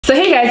So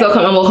hey guys,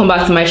 welcome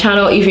back to my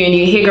channel. If you're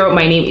new, hey girl,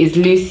 my name is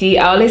Lucy.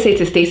 I always say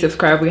to stay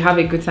subscribed. We have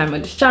a good time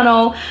on this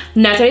channel.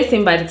 Naturally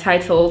seen by the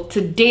title,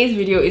 today's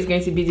video is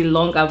going to be the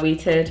long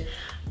awaited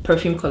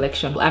perfume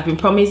collection. I've been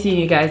promising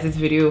you guys this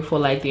video for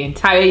like the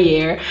entire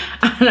year,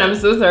 and I'm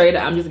so sorry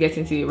that I'm just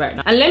getting to it right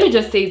now. And let me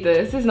just say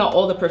this is not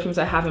all the perfumes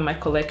I have in my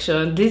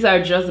collection. These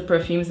are just the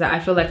perfumes that I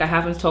feel like I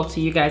haven't talked to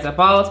you guys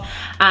about,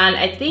 and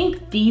I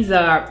think these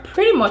are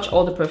pretty much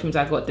all the perfumes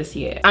I got this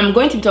year. I'm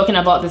going to be talking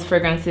about these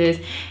fragrances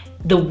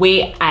the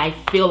way I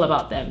feel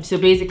about them, so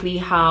basically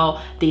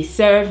how they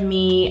serve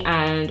me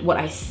and what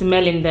I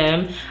smell in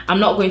them. I'm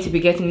not going to be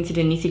getting into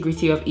the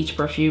nitty-gritty of each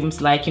perfumes,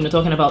 like, you know,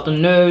 talking about the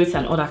notes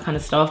and all that kind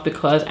of stuff,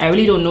 because I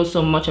really don't know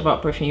so much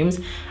about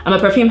perfumes. I'm a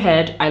perfume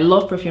head, I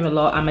love perfume a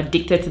lot, I'm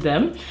addicted to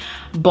them,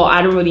 but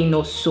I don't really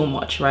know so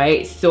much,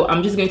 right? So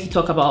I'm just going to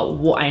talk about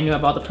what I know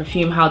about the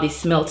perfume, how they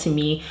smell to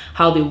me,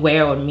 how they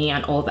wear on me,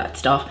 and all that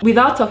stuff.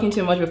 Without talking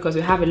too much, because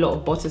we have a lot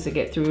of bottles to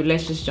get through,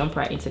 let's just jump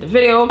right into the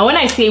video. And when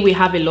I say we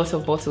have a lot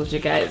of bottles, you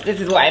guys,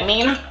 this is what I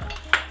mean.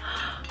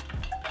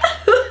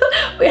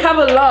 We have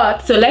a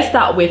lot. So let's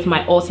start with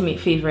my ultimate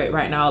favorite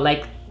right now,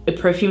 like a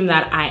perfume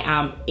that I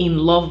am in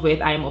love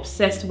with, I am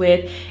obsessed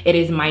with. It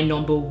is my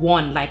number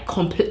one, like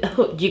complete.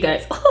 You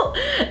guys,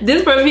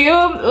 this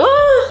perfume,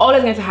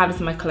 always going to have this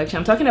in my collection.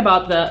 I'm talking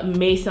about the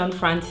Maison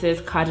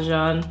Francis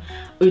Cardigan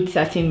Oud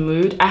Satin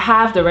Mood. I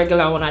have the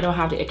regular one, I don't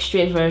have the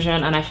extreme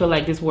version, and I feel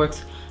like this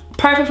works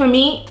perfect for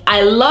me.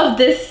 I love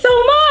this so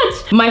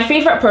much. My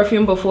favorite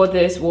perfume before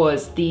this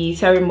was the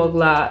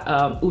Mugler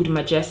Oud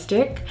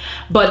Majestic,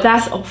 but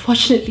that's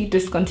unfortunately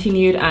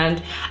discontinued,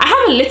 and I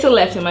have a little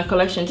left in my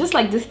collection, just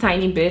like this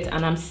tiny bit,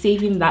 and I'm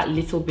saving that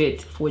little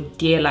bit for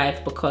dear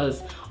life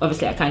because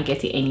obviously I can't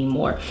get it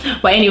anymore.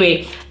 But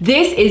anyway,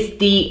 this is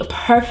the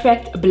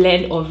perfect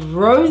blend of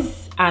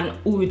rose and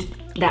oud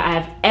that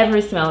I've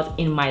ever smelled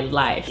in my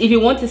life. If you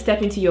want to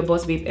step into your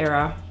boss babe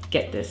era,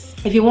 get this.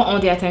 If you want all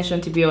the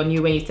attention to be on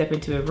you when you step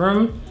into a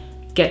room,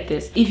 get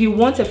this. If you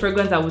want a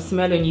fragrance that will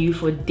smell on you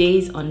for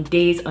days on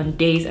days on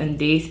days and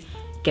days,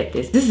 get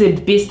this. This is a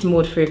beast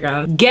mode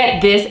fragrance.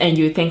 Get this and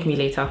you'll thank me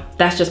later.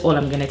 That's just all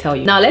I'm gonna tell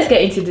you. Now let's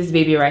get into this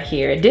baby right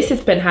here. This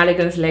is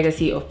Penhaligon's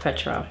Legacy of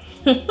Petra.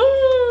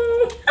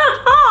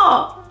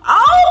 Oh,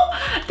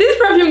 this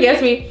perfume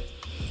gets me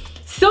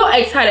so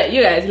excited.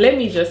 You guys, let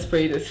me just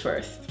spray this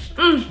first.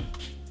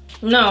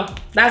 No,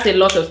 that's a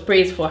lot of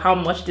sprays for how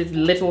much this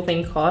little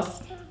thing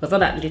costs. It's not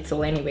that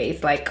little anyway,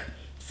 it's like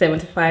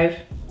 75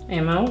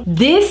 ml.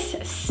 This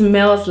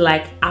smells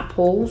like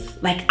apples,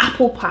 like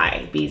apple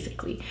pie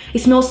basically. It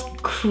smells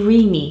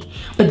creamy,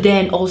 but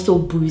then also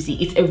boozy.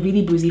 It's a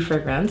really boozy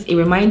fragrance. It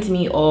reminds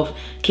me of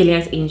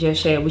Killian's Angel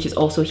Share, which is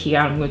also here,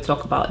 I'm going to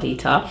talk about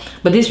later,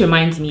 but this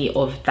reminds me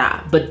of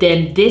that. But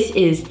then this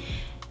is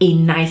a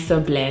nicer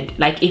blend.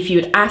 Like if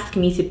you'd ask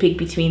me to pick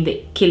between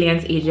the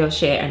Killian's Angel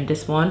Share and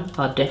this one,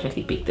 I'll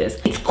definitely pick this.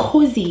 It's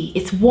cozy,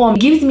 it's warm, it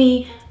gives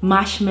me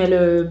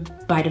marshmallow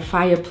by the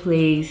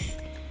fireplace,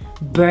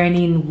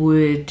 burning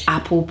wood,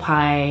 apple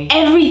pie,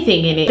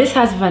 everything in it. This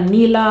has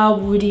vanilla,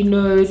 woody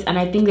notes, and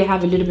I think they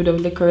have a little bit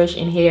of licorice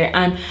in here.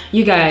 And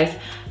you guys,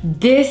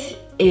 this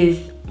is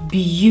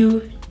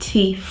beautiful.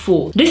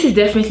 This is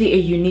definitely a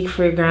unique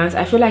fragrance.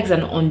 I feel like it's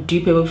an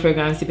undupable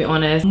fragrance, to be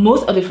honest.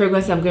 Most of the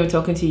fragrances I'm going to be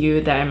talking to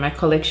you that are in my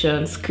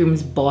collection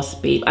screams boss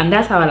babe, and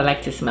that's how I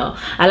like to smell.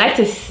 I like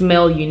to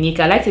smell unique.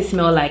 I like to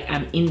smell like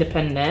I'm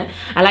independent.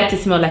 I like to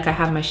smell like I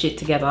have my shit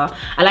together.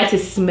 I like to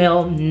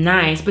smell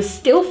nice but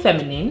still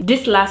feminine.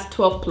 This lasts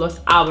 12 plus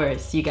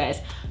hours, you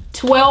guys.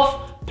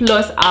 12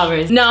 plus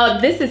hours. Now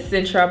this is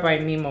Sintra by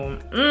Memo.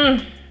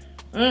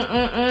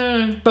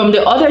 From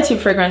the other two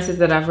fragrances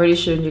that I've already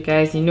shown you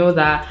guys, you know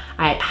that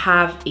I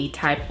have a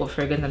type of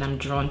fragrance that I'm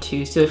drawn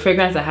to. So a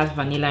fragrance that has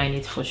vanilla in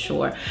it for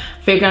sure.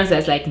 Fragrance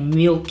that's like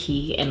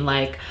milky and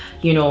like,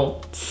 you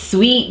know,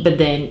 sweet, but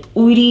then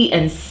woody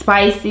and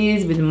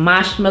spices with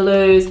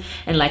marshmallows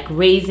and like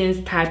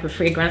raisins type of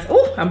fragrance.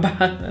 Oh, I'm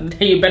bad.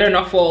 You better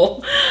not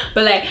fall.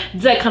 But like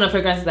that kind of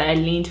fragrance that I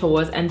lean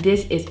towards, and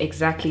this is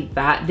exactly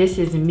that. This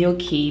is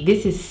milky,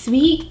 this is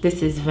sweet,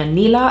 this is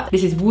vanilla,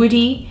 this is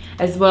woody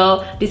as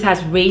well. This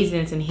has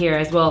raisins in here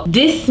as well.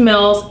 This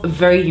smells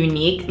very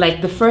unique.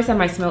 Like the first time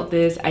I smelled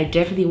this, I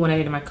definitely wanted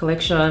it in my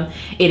collection.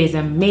 It is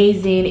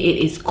amazing. It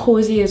is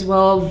cozy as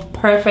well,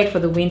 perfect for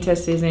the winter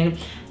season.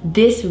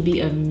 This would be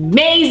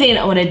amazing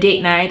on a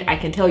date night, I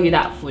can tell you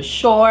that for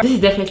sure. This is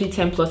definitely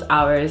 10 plus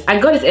hours. I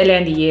got this earlier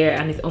in the year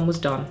and it's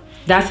almost done.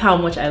 That's how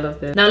much I love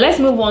this. Now let's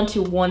move on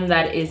to one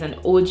that is an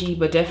OG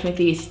but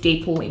definitely a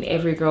staple in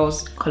every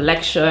girl's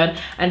collection,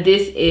 and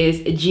this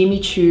is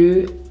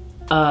Givenchu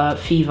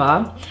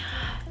Fever.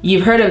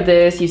 You've heard of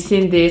this, you've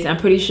seen this, I'm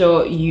pretty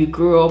sure you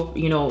grew up,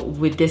 you know,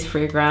 with this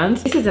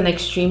fragrance. This is an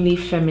extremely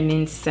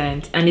feminine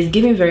scent and it's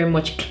giving very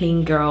much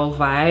clean girl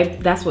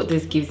vibe. That's what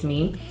this gives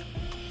me.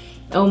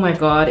 Oh my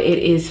god, it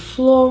is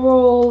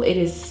floral, it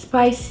is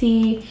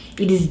spicy,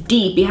 it is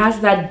deep. It has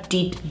that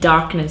deep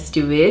darkness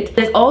to it.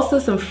 There's also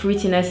some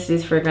fruitiness to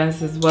this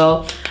fragrance as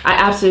well. I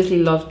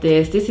absolutely love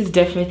this. This is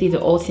definitely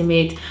the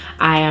ultimate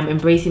I am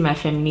embracing my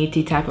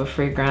femininity type of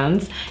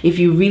fragrance. If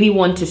you really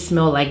want to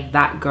smell like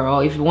that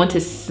girl, if you want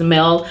to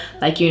smell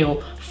like, you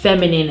know,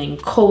 feminine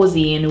and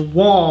cozy and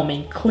warm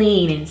and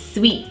clean and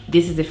sweet,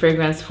 this is the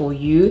fragrance for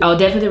you. I'll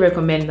definitely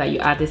recommend that you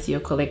add this to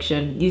your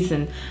collection.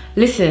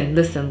 Listen,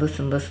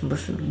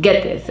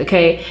 get this,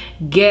 okay?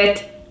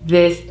 Get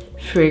this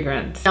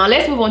fragrance. Now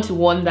let's move on to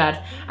one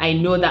that I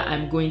know that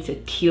I'm going to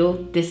kill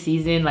this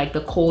season, like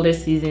the colder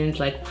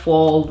seasons, like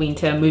fall,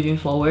 winter, moving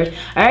forward.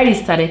 I already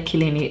started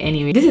killing it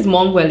anyway. This is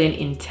Mugler Alien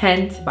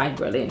Intense by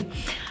Guerlain.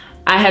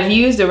 I have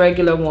used the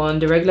regular one,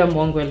 the regular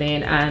Mugler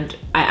Alien, and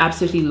I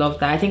absolutely love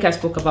that. I think I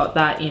spoke about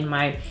that in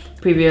my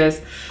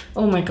previous,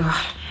 oh my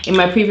god, in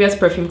my previous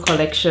perfume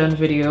collection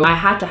video. I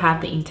had to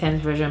have the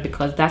intense version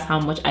because that's how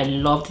much I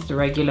loved the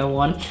regular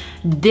one.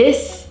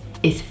 This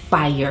is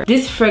fire.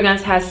 This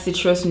fragrance has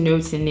citrus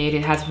notes in it.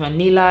 It has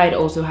vanilla, it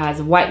also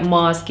has white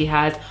musk, it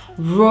has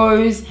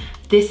rose.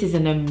 This is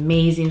an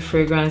amazing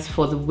fragrance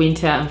for the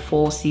winter and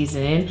fall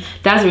season.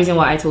 That's the reason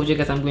why I told you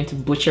guys I'm going to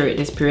butcher it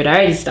this period. I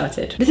already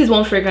started. This is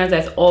one fragrance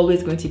that's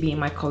always going to be in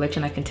my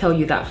collection. I can tell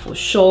you that for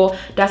sure.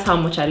 That's how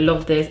much I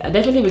love this. I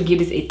definitely would give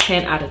this a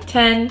 10 out of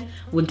 10.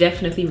 Would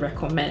definitely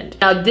recommend.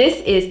 Now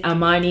this is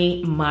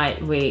Armani My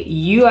Way.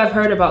 You have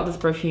heard about this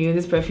perfume.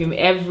 This perfume,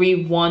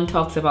 everyone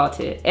talks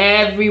about it.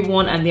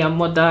 Everyone and their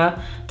mother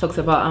talks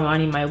about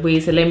Armani My Way.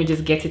 So let me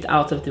just get it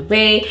out of the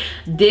way.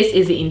 This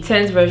is the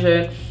intense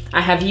version. I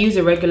have used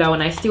a regular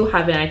one. I still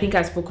haven't. I think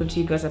I've spoken to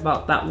you guys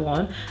about that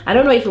one. I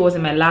don't know if it was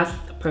in my last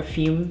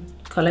perfume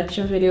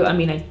collection video. I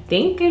mean, I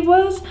think it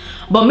was,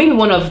 but maybe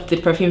one of the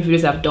perfume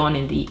videos I've done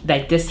in the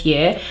like this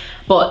year.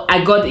 But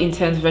I got the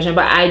intense version,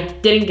 but I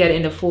didn't get it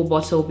in the full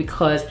bottle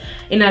because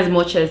in as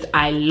much as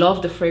I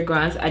love the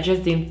fragrance, I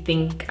just didn't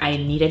think I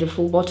needed a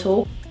full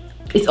bottle.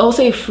 It's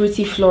also a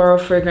fruity floral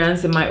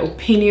fragrance in my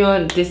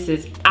opinion. This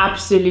is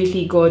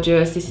absolutely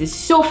gorgeous. This is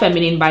so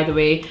feminine, by the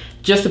way,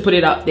 just to put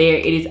it out there.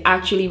 It is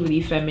actually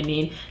really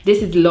feminine.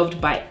 This is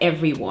loved by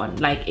everyone.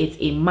 Like, it's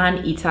a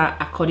man eater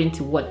according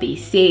to what they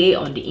say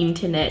on the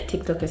internet,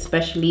 TikTok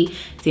especially.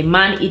 It's a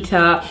man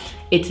eater.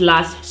 It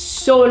lasts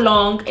so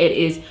long. It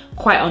is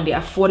quite on the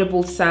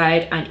affordable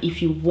side, and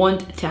if you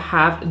want to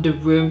have the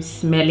room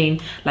smelling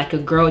like a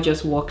girl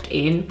just walked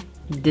in,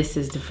 this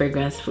is the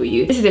fragrance for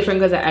you. This is the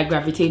fragrance that I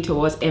gravitate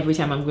towards every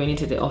time I'm going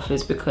into the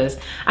office because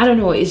I don't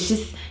know, it's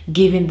just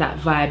giving that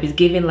vibe. It's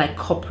giving like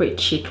corporate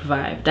chic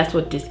vibe. That's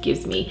what this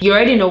gives me. You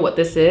already know what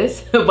this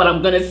is, but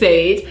I'm gonna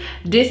say it.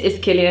 This is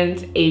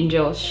Killian's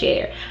Angel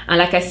Share, and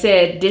like I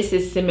said, this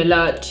is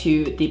similar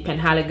to the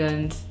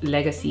Penhaligon's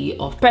Legacy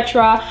of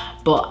Petra,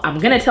 but I'm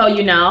gonna tell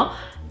you now,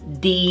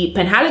 the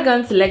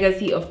Penhaligon's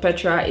Legacy of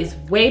Petra is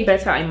way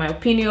better in my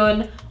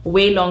opinion,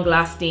 way long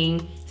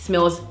lasting,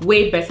 smells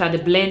way better.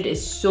 The blend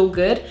is so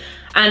good,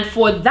 and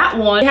for that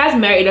one, it has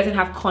merit. It doesn't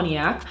have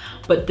cognac,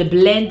 but the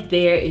blend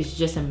there is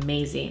just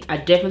amazing. I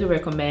definitely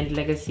recommend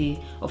Legacy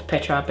of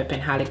Petra by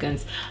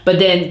Penhaligon's. But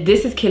then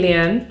this is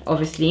Killian,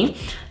 obviously.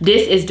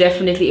 This is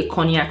definitely a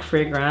cognac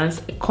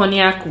fragrance, a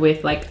cognac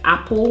with like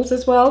apples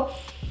as well,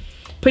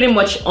 pretty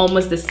much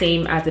almost the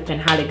same as the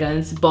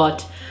Penhaligon's,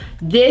 but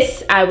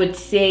this, I would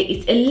say,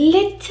 it's a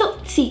little,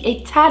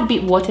 a tad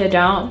bit watered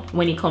down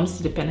when it comes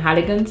to the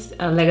Penhaligon's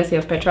Legacy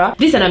of Petra.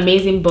 This is an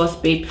amazing Boss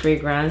Babe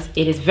fragrance.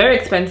 It is very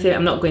expensive,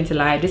 I'm not going to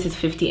lie. This is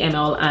 50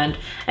 ml and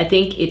I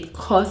think it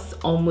costs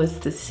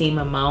almost the same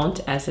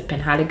amount as the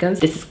Penhaligon's.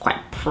 This is quite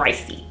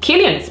pricey.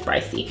 Killian is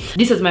pricey.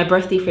 This was my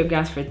birthday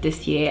fragrance for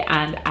this year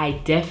and I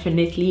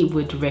definitely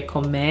would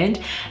recommend.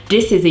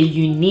 This is a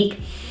unique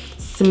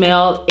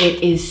smell.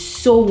 It is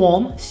so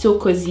warm, so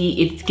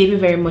cozy. It's giving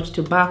very much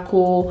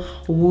tobacco,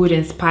 wood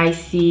and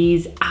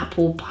spices,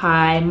 apple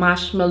pie,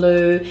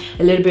 marshmallow,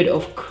 a little bit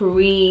of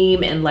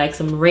cream and like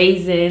some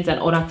raisins and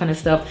all that kind of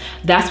stuff.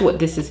 That's what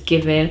this is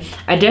giving.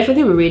 I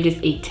definitely would rate this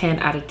a 10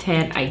 out of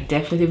 10. I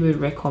definitely would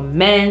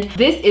recommend.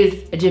 This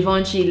is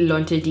Givenchy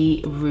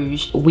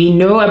Rouge. We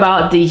know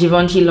about the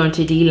Givenchy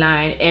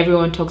line.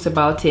 Everyone talks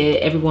about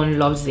it. Everyone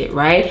loves it,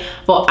 right?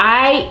 But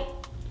I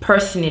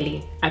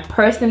personally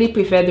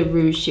prefer the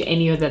Rouge to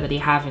any other that they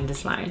have in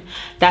this line.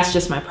 That's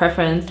just my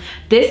preference.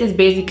 This is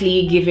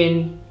basically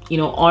giving, you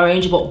know,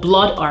 orange, but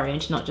blood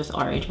orange, not just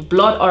orange, but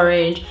blood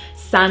orange,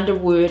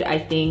 sandalwood, I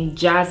think,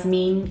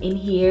 jasmine in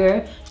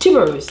here,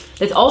 tuberose.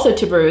 There's also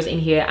tuberose in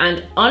here,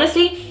 and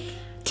honestly,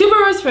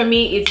 tuberose for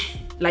me, it's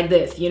like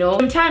this, you know.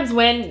 Sometimes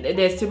when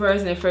there's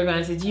tuberose in a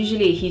fragrance, it's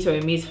usually a hit or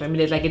a miss for me.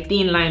 There's like a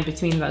thin line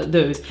between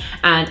those,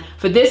 and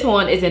for this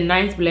one, it's a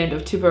nice blend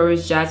of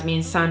tuberose,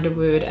 jasmine,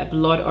 sandalwood, a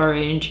blood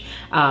orange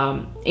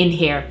in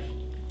here.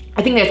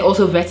 I think there's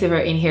also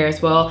vetiver in here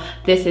as well.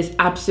 This is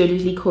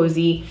absolutely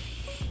cozy.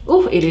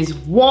 Oh, it is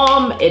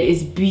warm, it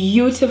is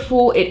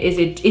beautiful,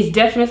 it's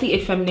definitely a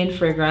feminine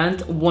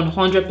fragrance,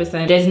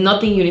 100%. There's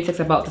nothing unisex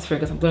about this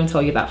fragrance, I'm going to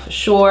tell you that for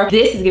sure.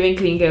 This is giving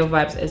clean girl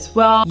vibes as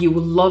well. You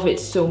will love it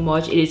so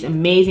much. It is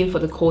amazing for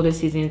the colder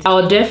seasons. I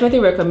would definitely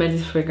recommend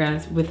this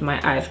fragrance with my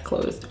eyes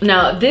closed.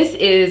 Now, this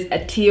is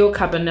a Teal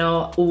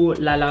Cabanel. Ooh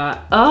la la.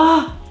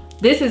 Ah,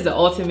 this is the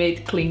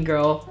ultimate clean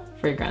girl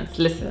fragrance.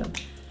 Listen.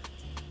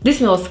 This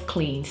smells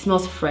clean,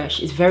 smells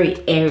fresh, it's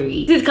very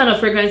airy. This is kind of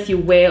fragrance you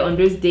wear on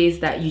those days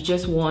that you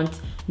just want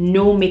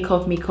no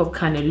makeup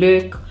kind of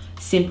look,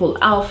 simple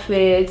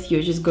outfits,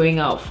 you're just going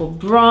out for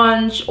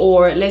brunch,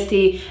 or let's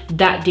say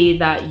that day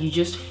that you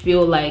just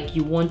feel like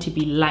you want to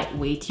be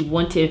lightweight, you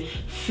want to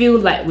feel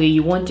lightweight,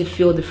 you want to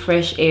feel the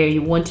fresh air,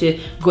 you want to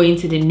go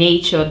into the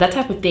nature, that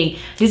type of thing.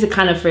 This is the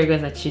kind of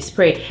fragrance that you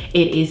spray.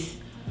 It is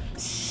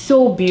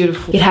so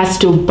beautiful. It has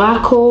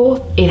tobacco,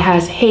 it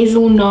has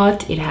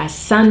hazelnut, it has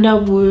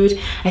sandalwood.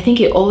 I think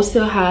it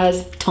also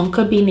has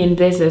tonka bean in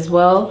this as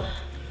well.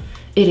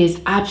 It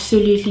is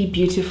absolutely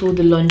beautiful.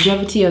 The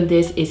longevity on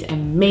this is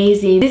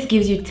amazing. This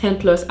gives you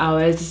 10+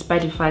 hours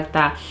despite the fact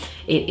that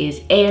it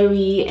is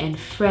airy and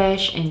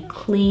fresh and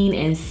clean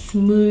and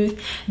smooth.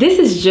 This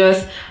is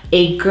just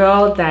a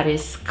girl that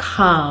is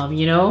calm,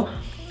 you know?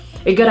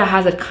 A girl that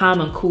has a calm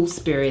and cool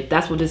spirit.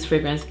 That's what this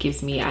fragrance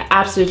gives me. I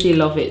absolutely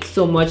love it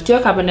so much. Teal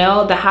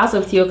Cabanel, the house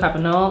of Teal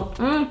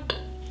Cabanel,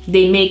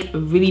 they make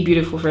really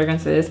beautiful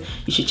fragrances.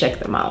 You should check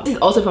them out. This is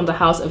also from the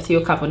house of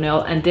Teal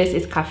Cabanel, and this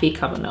is Cafe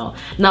Cabanel.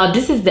 Now,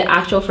 this is the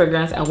actual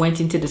fragrance I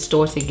went into the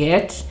store to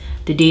get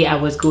the day I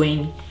was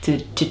going to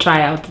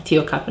try out the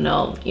Teal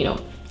Cabanel, you know,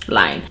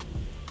 line.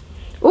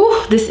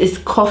 Oh, this is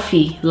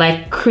coffee,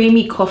 like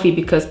creamy coffee,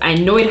 because I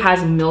know it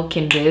has milk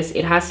in this.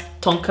 It has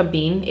tonka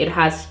bean, it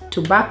has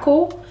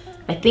tobacco,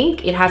 I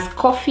think it has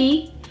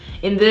coffee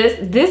in this.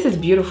 This is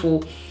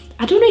beautiful.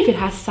 I don't know if it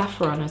has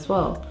saffron as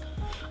well.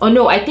 Oh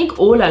no, I think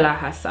Oh La La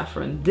has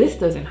saffron. This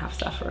doesn't have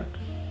saffron.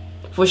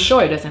 For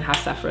sure it doesn't have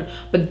saffron,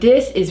 but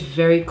this is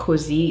very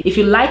cozy. If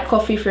you like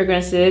coffee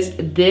fragrances,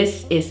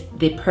 this is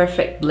the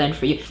perfect blend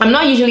for you. I'm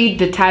not usually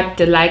the type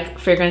to like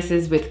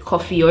fragrances with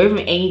coffee or even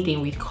anything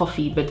with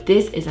coffee, but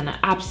this is an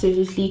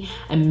absolutely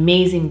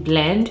amazing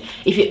blend.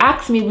 If you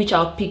ask me which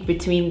I'll pick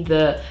between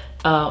the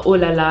Oh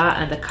La La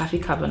and the Cafe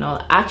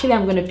Cabanel, actually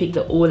I'm gonna pick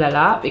the Oh La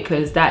La,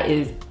 because that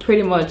is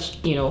pretty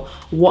much, you know,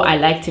 what I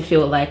like to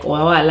feel like, or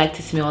what I like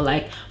to smell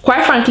like.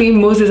 Quite frankly,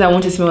 most days I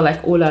want to smell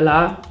like Oh La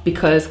La,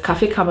 because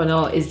Cafe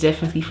Cabanel is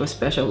definitely for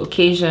special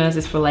occasions.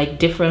 It's for like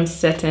different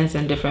settings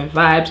and different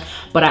vibes,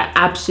 but I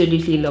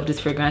absolutely love this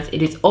fragrance.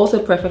 It is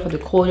also perfect for the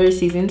colder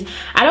seasons.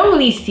 I don't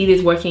really see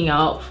this working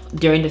out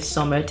during the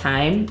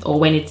summertime or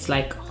when it's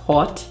like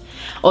hot,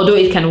 although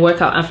it can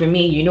work out. And for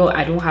me, you know,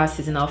 I don't have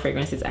seasonal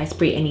fragrances. I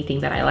spray anything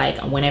that I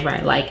like and whenever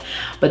I like,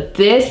 but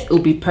this will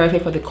be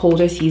perfect for the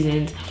colder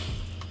seasons.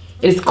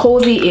 It's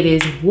cozy, it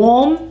is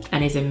warm,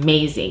 and it's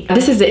amazing.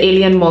 This is the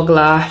Alien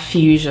Mugler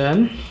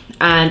Fusion,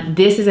 and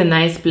this is a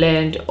nice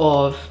blend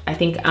of, I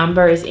think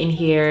amber is in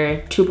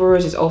here,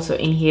 tuberose is also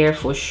in here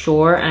for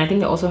sure, and I think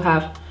they also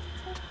have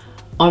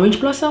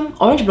orange blossom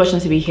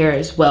to be here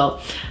as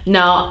well.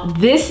 Now,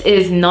 this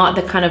is not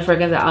the kind of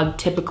fragrance that I'll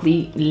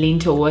typically lean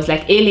towards,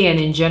 like Alien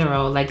in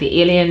general, like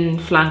the Alien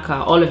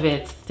Flanker, all of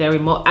it,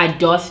 I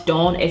just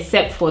don't,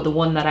 except for the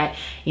one that I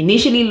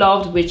initially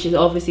loved, which is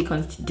obviously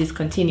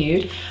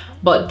discontinued.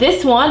 But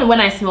this one, when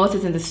I smelled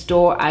it in the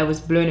store, I was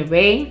blown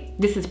away.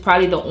 This is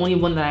probably the only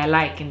one that I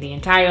like in the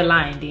entire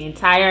line, the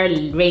entire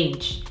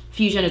range.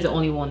 Fusion is the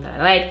only one that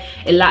I like.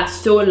 It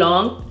lasts so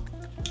long.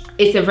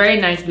 It's a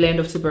very nice blend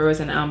of tuberose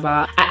and amber.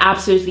 I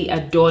absolutely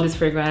adore this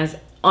fragrance.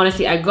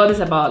 Honestly, I got this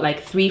about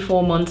like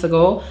 3-4 months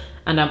ago,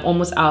 and I'm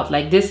almost out.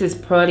 Like, this is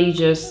probably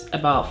just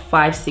about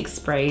 5-6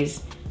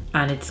 sprays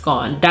and it's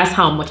gone. That's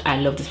how much I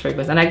love this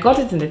fragrance. And I got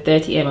it in the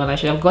 30 ml. I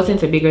should have gotten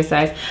it a bigger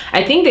size.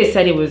 I think they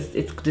said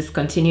it's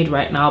discontinued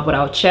right now, but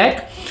I'll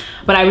check.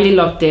 But I really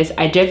love this.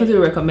 I definitely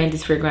recommend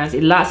this fragrance.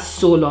 It lasts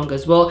so long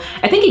as well.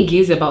 I think it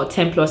gives about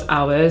 10+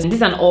 hours. And this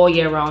is an all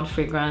year round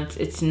fragrance.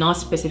 It's not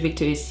specific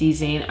to a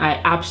season. I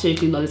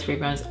absolutely love this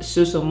fragrance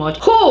so much.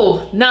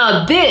 Cool.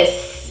 Now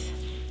this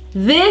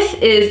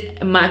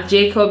is Marc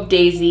Jacobs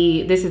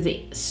Daisy. This is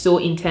a So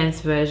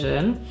Intense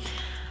version.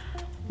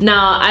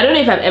 Now, I don't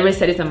know if I've ever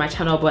said this on my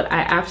channel, but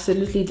I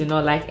absolutely do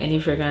not like any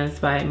fragrance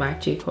by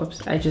Marc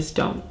Jacobs. I just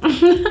don't.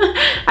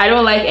 I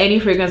don't like any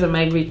fragrance of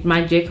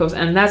Marc Jacobs,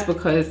 and that's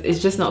because it's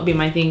just not been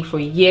my thing for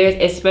years,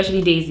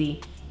 especially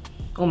Daisy.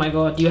 Oh my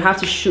god, you have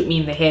to shoot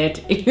me in the head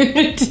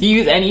to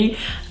use any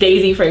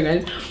Daisy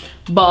fragrance.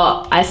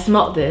 But I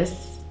smelled this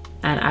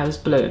and I was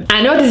blown.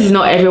 I know this is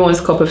not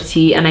everyone's cup of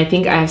tea, and I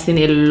think I have seen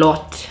a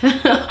lot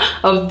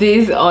of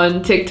this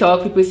on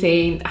TikTok, people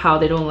saying how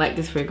they don't like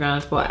this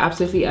fragrance, but I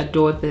absolutely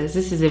adore this.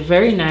 This is a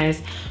very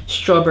nice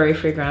strawberry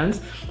fragrance,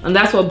 and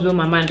that's what blew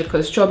my mind,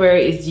 because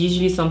strawberry is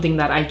usually something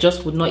that I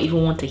just would not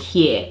even want to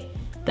hear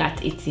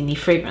that it's in a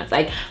fragrance.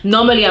 Like,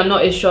 normally I'm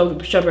not a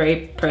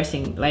strawberry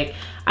person. Like,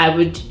 I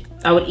would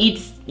I would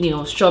eat, you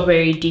know,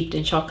 strawberry dipped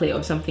in chocolate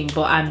or something,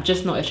 but I'm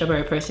just not a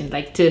strawberry person.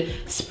 Like to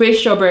spray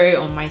strawberry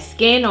on my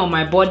skin or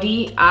my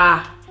body,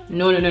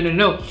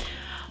 no.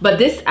 But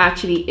this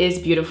actually is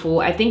beautiful.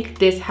 I think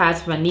this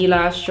has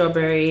vanilla,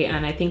 strawberry,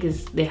 and I think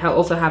they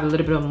also have a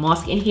little bit of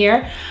musk in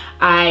here.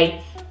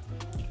 I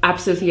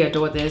absolutely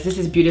adore this. This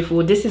is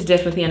beautiful. This is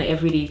definitely an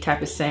everyday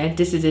type of scent.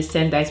 This is a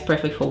scent that is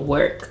perfect for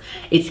work.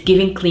 It's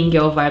giving clean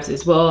girl vibes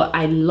as well.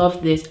 I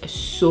love this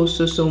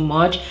so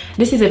much.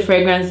 This is a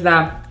fragrance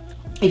that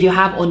if you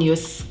have on your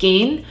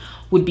skin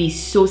would be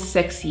so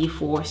sexy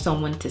for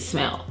someone to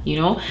smell, you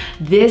know.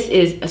 This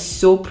is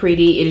so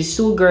pretty. It is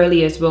so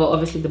girly as well.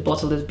 Obviously the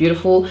bottle is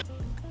beautiful.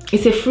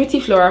 It's a fruity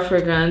floral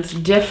fragrance,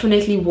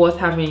 definitely worth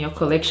having in your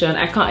collection.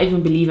 I can't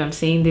even believe I'm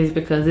saying this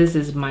because this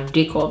is Marc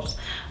Jacobs,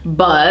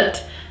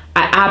 but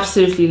I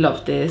absolutely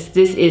love this.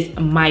 This is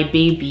my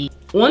baby.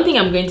 One thing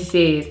I'm going to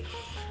say is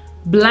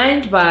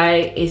blind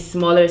buy a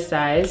smaller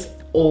size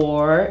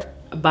or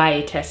buy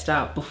a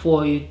tester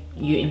before you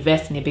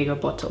invest in a bigger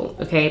bottle,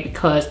 okay?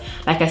 Because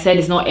like I said,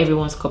 it's not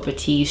everyone's cup of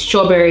tea.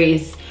 Strawberry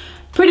is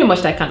pretty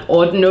much like an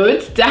odd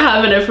note to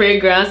have in a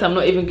fragrance, I'm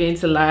not even going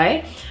to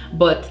lie.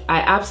 But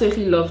I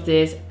absolutely love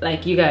this.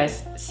 Like, you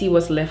guys see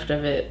what's left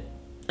of it,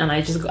 and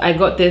I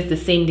got this the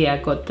same day I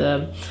got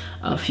the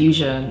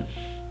Fusion.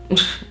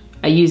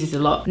 I use this a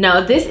lot. Now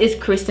this is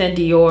Christian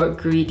Dior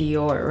Gris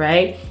Dior,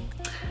 right?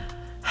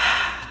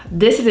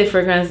 This is a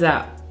fragrance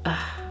that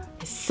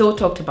is so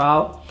talked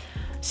about,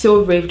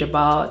 so raved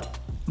about,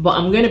 but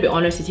I'm going to be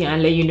honest with you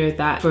and let you know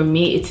that for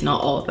me it's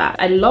not all that.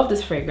 I love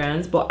this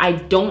fragrance, but I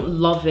don't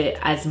love it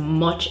as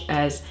much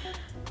as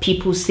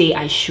people say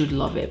I should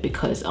love it,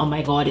 because oh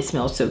my god, it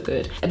smells so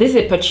good. This is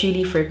a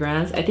patchouli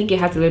fragrance. I think it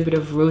has a little bit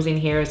of rose in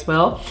here as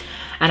well,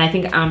 and I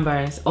think amber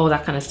and all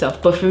that kind of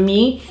stuff. But for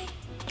me,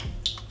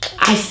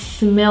 I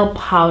smell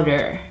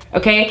powder,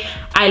 okay?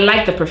 I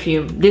like the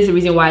perfume. This is the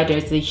reason why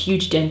there's a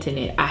huge dent in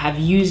it. I have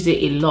used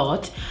it a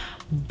lot,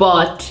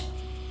 but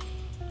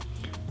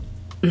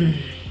it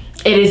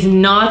is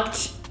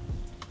not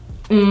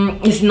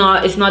it's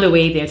not the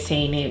way they're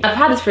saying it. I've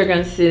had this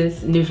fragrance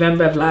since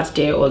November of last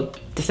year or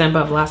December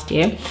of last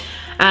year,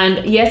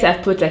 and yes,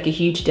 I've put like a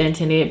huge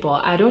dent in it,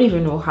 but I don't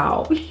even know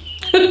how.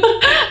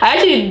 I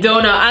actually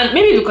don't know, and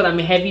maybe because I'm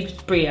a heavy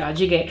sprayer,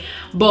 do you get?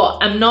 But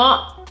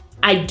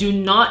I do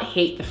not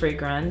hate the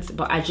fragrance,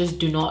 but I just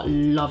do not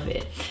love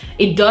it.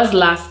 It does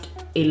last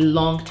a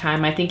long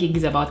time. I think it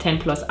gives about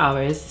 10+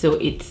 hours, so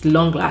it's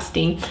long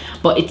lasting,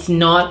 but it's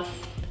not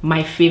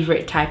my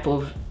favorite type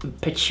of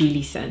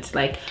patchouli scent.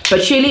 Like,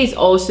 patchouli is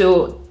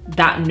also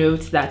that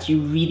note that you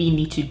really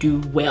need to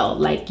do well.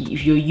 Like,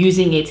 if you're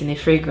using it in a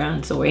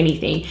fragrance or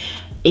anything,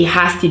 it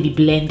has to be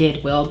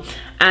blended well,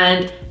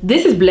 and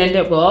this is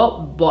blended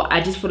well, but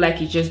I just feel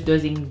like it just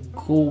doesn't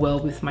go well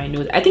with my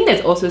nose. I think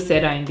there's also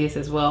cedar in this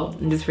as well,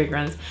 in this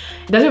fragrance.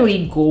 It doesn't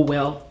really go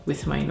well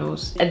with my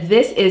nose.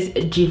 This is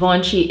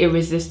Givenchy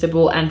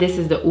Irresistible, and this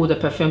is the Eau de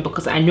Parfum,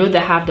 because I know they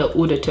have the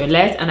Eau de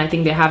Toilette, and I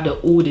think they have the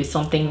Eau de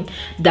something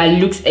that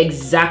looks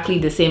exactly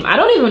the same. I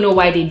don't even know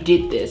why they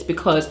did this,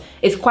 because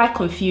it's quite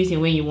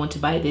confusing when you want to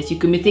buy this. You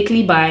could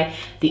mistakenly buy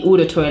the Eau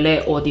de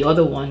Toilette or the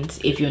other ones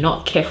if you're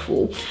not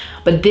careful.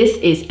 But this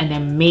is an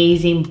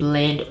amazing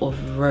blend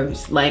of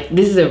rose. Like,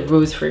 this is a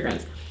rose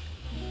fragrance.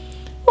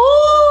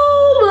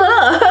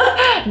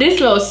 Oh, this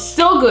smells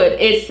so good.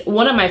 It's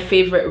one of my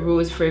favorite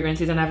rose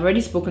fragrances, and I've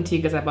already spoken to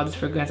you guys about this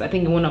fragrance, I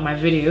think in one of my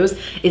videos.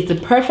 It's the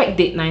perfect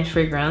date night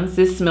fragrance.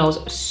 This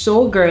smells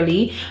so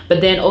girly,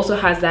 but then also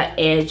has that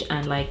edge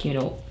and, like, you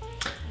know,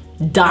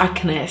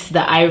 darkness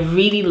that I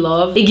really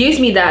love. It gives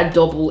me that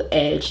double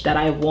edge that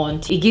I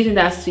want. It gives me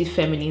that sweet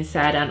feminine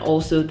side, and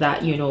also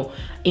that, you know,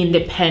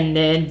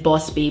 independent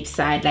boss babe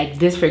side. Like,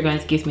 this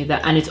fragrance gives me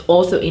that, and it's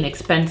also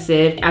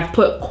inexpensive. I've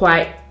put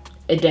quite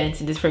a dent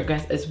in this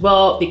fragrance as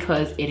well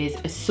because it is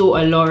so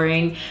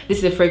alluring. This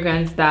is a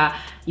fragrance that,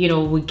 you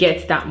know, will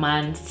get that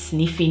man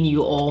sniffing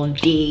you all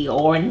day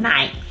or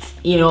night.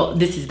 You know,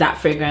 this is that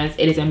fragrance.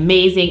 It is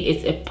amazing.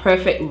 It's a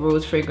perfect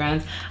rose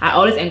fragrance. I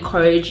always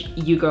encourage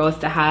you girls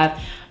to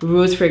have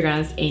rose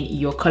fragrance in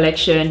your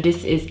collection.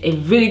 This is a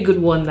really good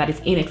one that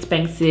is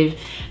inexpensive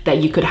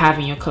that you could have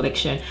in your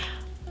collection.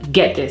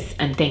 Get this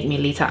and thank me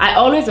later. I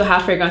always will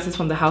have fragrances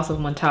from the house of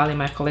Montale in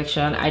my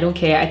collection. I don't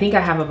care. I think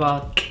I have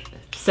about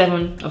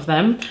 7 of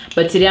them,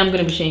 but today I'm going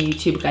to be showing you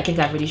 2 because I think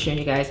I've already shown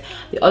you guys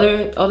the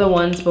other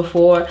ones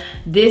before.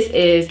 This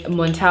is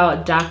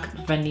Montale Dark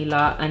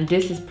Vanilla, and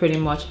this is pretty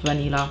much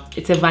vanilla.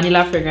 It's a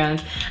vanilla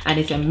fragrance and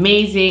it's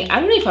amazing. I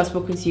don't know if I've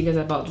spoken to you guys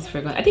about this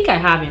fragrance. I think I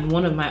have in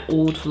one of my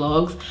old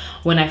vlogs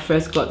when I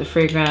first got the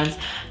fragrance.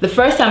 The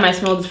first time I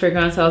smelled this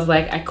fragrance, I was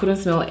like, I couldn't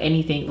smell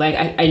anything. Like,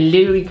 I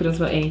literally couldn't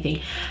smell anything.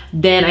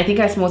 Then I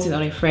think I smelled it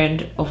on a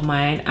friend of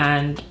mine,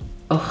 and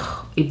oh,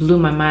 it blew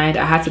my mind.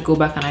 I had to go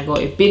back and I got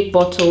a big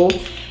bottle.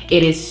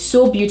 It is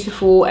so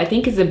beautiful. I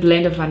think it's a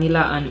blend of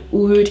vanilla and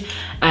oud,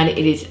 and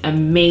it is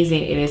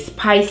amazing. It is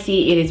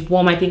spicy, it is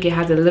warm. I think it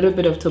has a little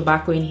bit of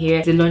tobacco in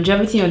here. The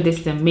longevity on this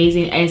is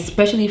amazing, and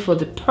especially for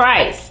the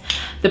price.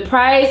 The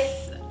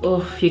price,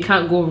 oh, you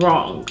can't go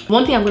wrong.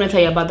 One thing I'm going to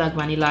tell you about that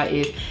vanilla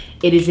is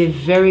it is a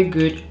very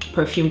good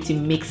perfume to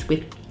mix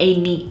with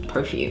any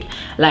perfume.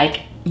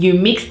 Like, you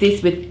mix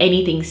this with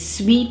anything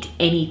sweet,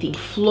 anything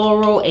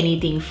floral,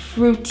 anything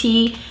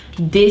fruity,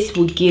 this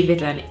will give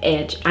it an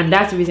edge, and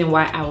that's the reason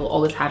why I will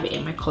always have it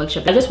in my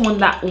collection. I just want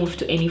that oomph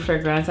to any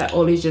fragrance. I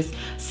always just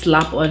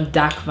slap on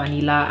dark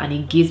vanilla and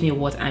it gives me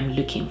what I'm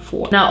looking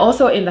for. Now,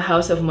 also in the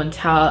house of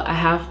Montale, I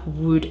have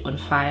Wood on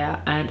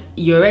Fire, and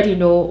you already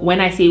know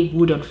when I say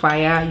Wood on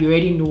Fire, you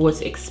already know what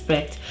to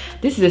expect.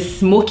 This is a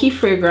smoky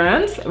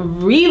fragrance,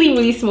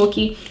 really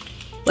smoky.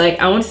 Like,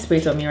 I want to spray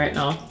it on me right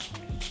now.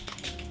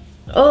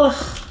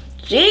 Oh,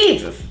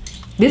 Jesus.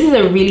 This is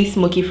a really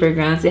smoky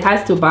fragrance. It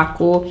has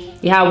tobacco,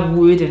 you have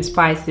wood and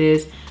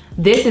spices.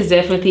 This is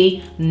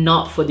definitely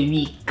not for the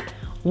weak.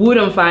 Wood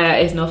on Fire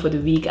is not for the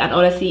weak, and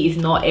honestly, it's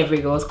not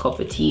every girl's cup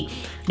of tea.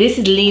 This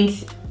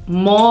leans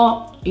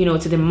more, you know,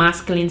 to the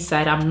masculine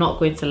side, I'm not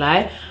going to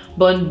lie.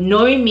 But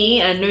knowing me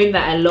and knowing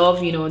that I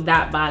love, you know,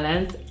 that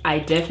balance, I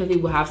definitely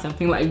will have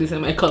something like this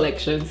in my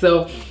collection.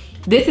 So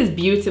this is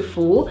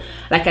beautiful.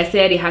 Like I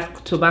said, it has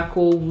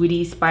tobacco,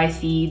 woody,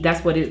 spicy.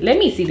 That's what it. Let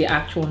me see the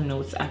actual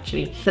notes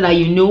actually, so that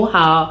you know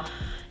how,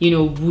 you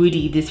know,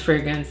 woody this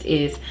fragrance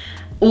is.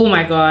 Oh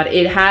my god,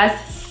 it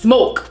has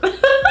smoke.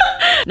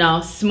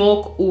 Now,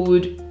 smoke,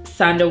 oud,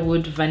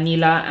 sandalwood,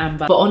 vanilla,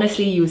 amber. But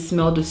honestly, you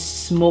smell the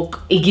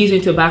smoke. It gives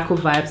you tobacco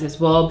vibes as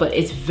well, but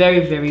it's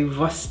very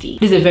rusty.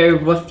 This is a very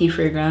rusty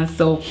fragrance.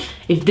 So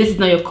if this is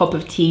not your cup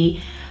of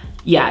tea,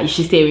 yeah, you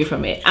should stay away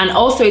from it. And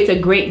also, it's a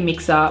great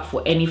mixer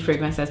for any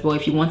fragrance as well.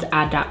 If you want to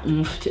add that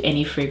oomph to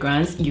any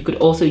fragrance, you could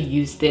also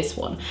use this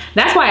one.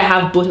 That's why I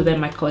have both of them in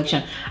my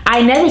collection.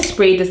 I never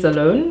spray this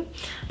alone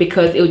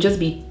because it would just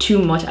be too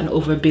much and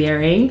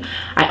overbearing.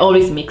 I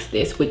always mix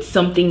this with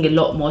something a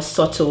lot more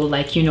subtle,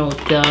 like, you know,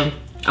 the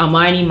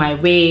Armani My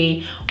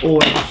Way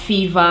or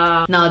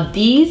Fever. Now,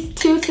 these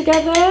two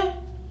together,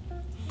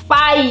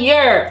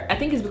 fire. I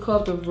think it's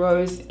because of the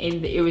rose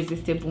in the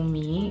Irresistible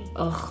Me.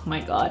 Oh my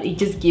god, it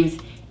just gives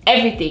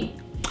everything,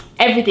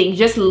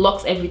 just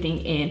locks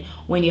everything in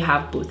when you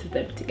have both of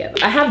them together.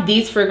 I have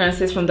these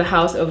fragrances from the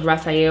house of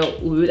Raphael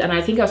Oud, and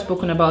I think I've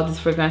spoken about this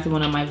fragrance in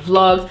one of my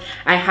vlogs.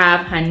 I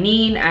have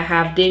Hanin, I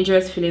have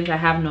Dangerous Feelings, I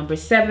have Number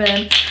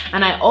 7,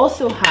 and I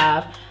also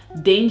have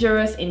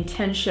Dangerous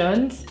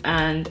Intentions,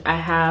 and I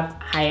have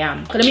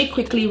Hayam. Let me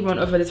quickly run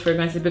over these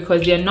fragrances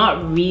because they're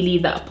not really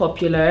that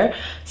popular,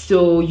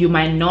 so you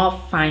might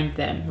not find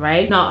them,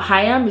 right? Now,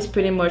 Hayam is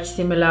pretty much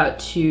similar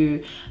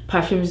to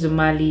Parfums de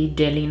Mali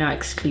Delina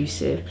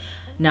exclusive.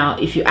 Now,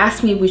 if you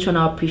ask me which one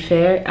I'll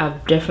prefer, I'll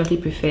definitely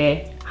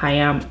prefer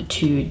Hayam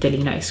to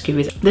Delina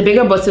exclusive. The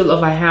bigger bottle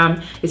of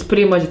Hayam is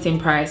pretty much the same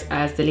price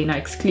as Delina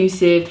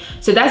exclusive,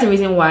 so that's the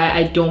reason why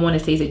I don't want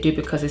to say it's a dupe,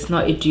 because it's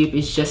not a dupe,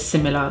 it's just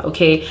similar,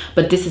 okay?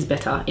 But this is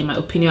better in my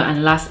opinion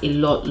and lasts a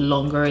lot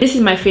longer. This is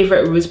my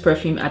favorite Rouge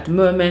perfume at the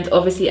moment.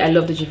 Obviously, I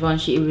love the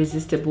Givenchy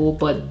Irresistible,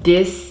 but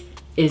this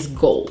is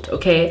gold,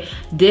 okay?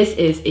 This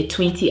is a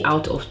 20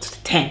 out of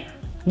 10.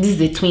 This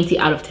is a 20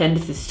 out of 10.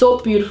 This is so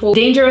beautiful.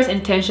 Dangerous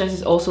Intentions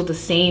is also the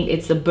same.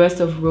 It's a burst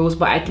of rose,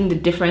 but I think the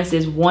difference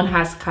is one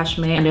has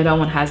cashmere and the other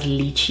one has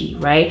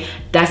lychee, right?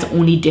 That's the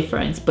only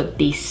difference, but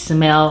they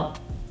smell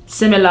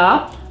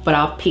similar, but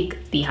I'll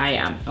pick the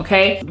Hayam,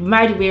 okay?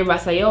 By the way,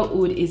 Raphael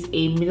Oud is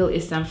a Middle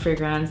Eastern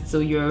fragrance, so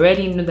you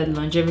already know that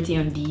longevity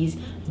on these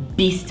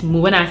beast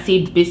mood. When I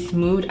say beast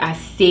mood, I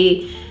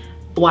say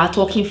we're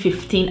talking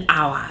 15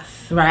 hours.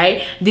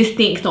 Right, this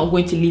thing is not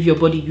going to leave your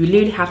body. You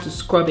literally have to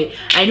scrub it.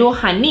 I know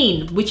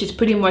Hanin, which is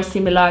pretty much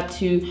similar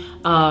to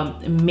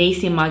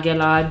Maison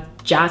Margiela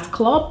Jazz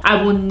Club.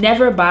 I will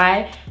never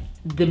buy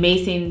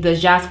the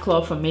Jazz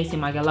Club from Maison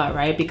Margiela,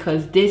 right?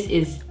 Because this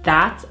is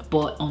that,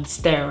 but on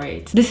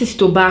steroids. This is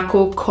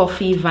tobacco,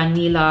 coffee,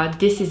 vanilla.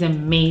 This is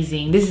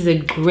amazing. This is a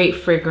great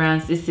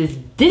fragrance. This is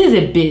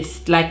a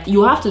beast. Like,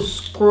 you have to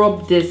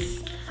scrub this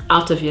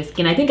out of your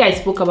skin. I think I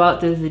spoke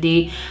about this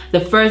the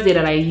first day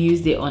that I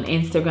used it on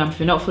Instagram. If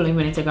you're not following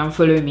me on Instagram,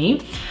 follow me.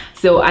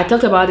 So I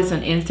talked about this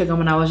on Instagram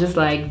and I was just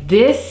like,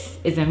 this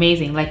is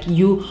amazing. Like,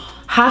 you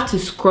have to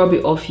scrub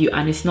it off you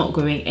and it's not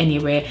going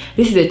anywhere.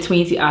 This is a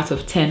 20 out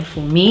of 10 for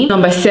me.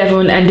 Number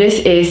 7, and this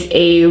is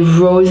a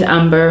rose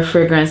amber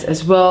fragrance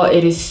as well.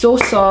 It is so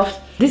soft.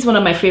 This is one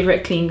of my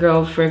favorite clean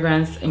girl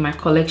fragrance in my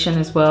collection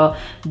as well.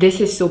 This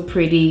is so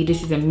pretty.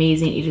 This is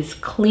amazing. It is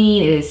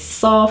clean, it is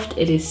soft,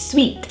 it is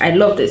sweet. I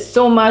love this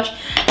so much.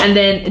 And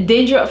then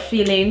Dangerous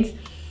Feelings.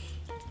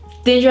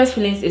 Dangerous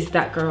Feelings is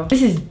that girl.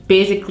 This is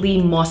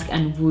basically musk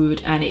and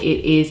wood, and it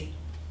is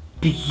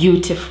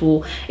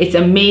beautiful. It's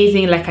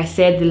amazing. Like I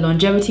said, the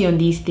longevity on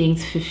these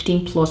things,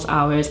 15+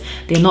 hours.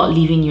 They're not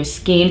leaving your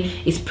skin.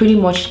 It's pretty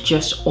much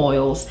just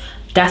oils.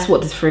 That's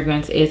what this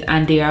fragrance is,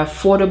 and they are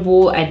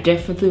affordable. I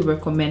definitely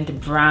recommend the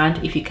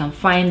brand. If you can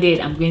find it,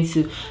 I'm going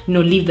to, you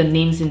know, leave the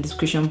names in the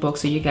description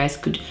box so you guys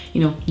could, you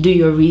know, do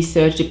your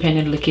research depending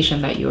on the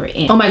location that you're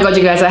in. Oh my god,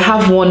 you guys, I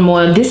have one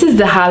more. This is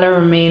the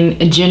Haramain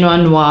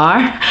Junoon Noir.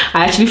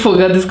 I actually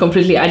forgot this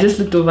completely. I just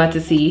looked over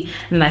to see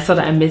and I saw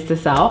that I missed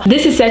this out.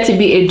 This is said to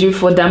be a dupe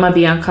for Dama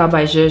Bianca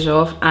by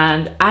Jacobs,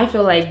 and I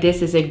feel like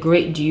this is a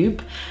great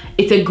dupe.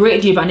 it's a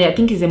great dupe, and I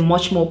think it's a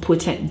much more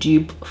potent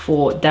dupe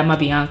for Dama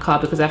Bianca,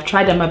 because I've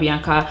tried Dama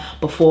Bianca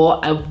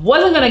before. I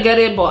wasn't gonna get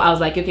it, but I was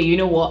like, okay, you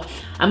know what,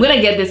 I'm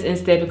gonna get this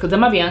instead, because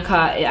Dama Bianca,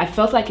 I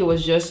felt like it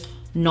was just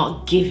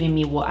not giving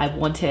me what I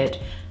wanted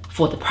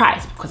for the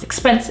price, because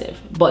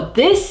expensive. But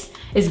this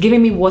is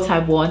giving me what I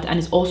want, and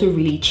it's also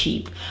really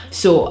cheap.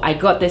 So I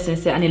got this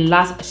instead, and it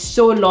lasts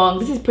so long.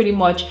 This is pretty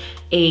much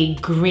a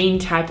green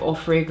type of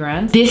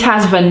fragrance. This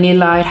has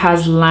vanilla, it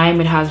has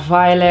lime, it has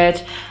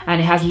violet, and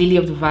it has lily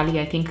of the valley,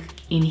 I think,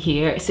 in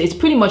here. So it's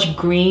pretty much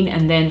green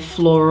and then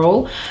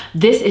floral.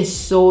 This is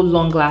so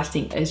long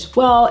lasting as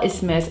well. It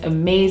smells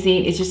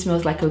amazing. It just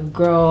smells like a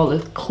girl, a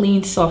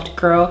clean, soft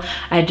girl.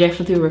 I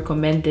definitely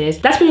recommend this.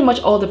 That's pretty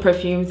much all the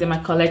perfumes in my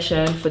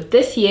collection for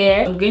this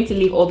year. I'm going to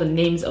leave all the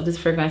names of these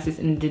fragrances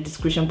in the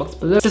description box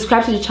below.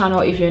 Subscribe to the channel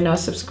if you're not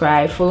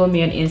subscribed. Follow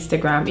me on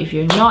Instagram if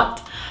you're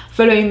not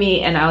following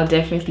me, and I'll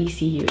definitely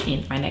see you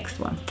in my next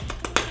one.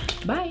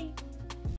 Bye.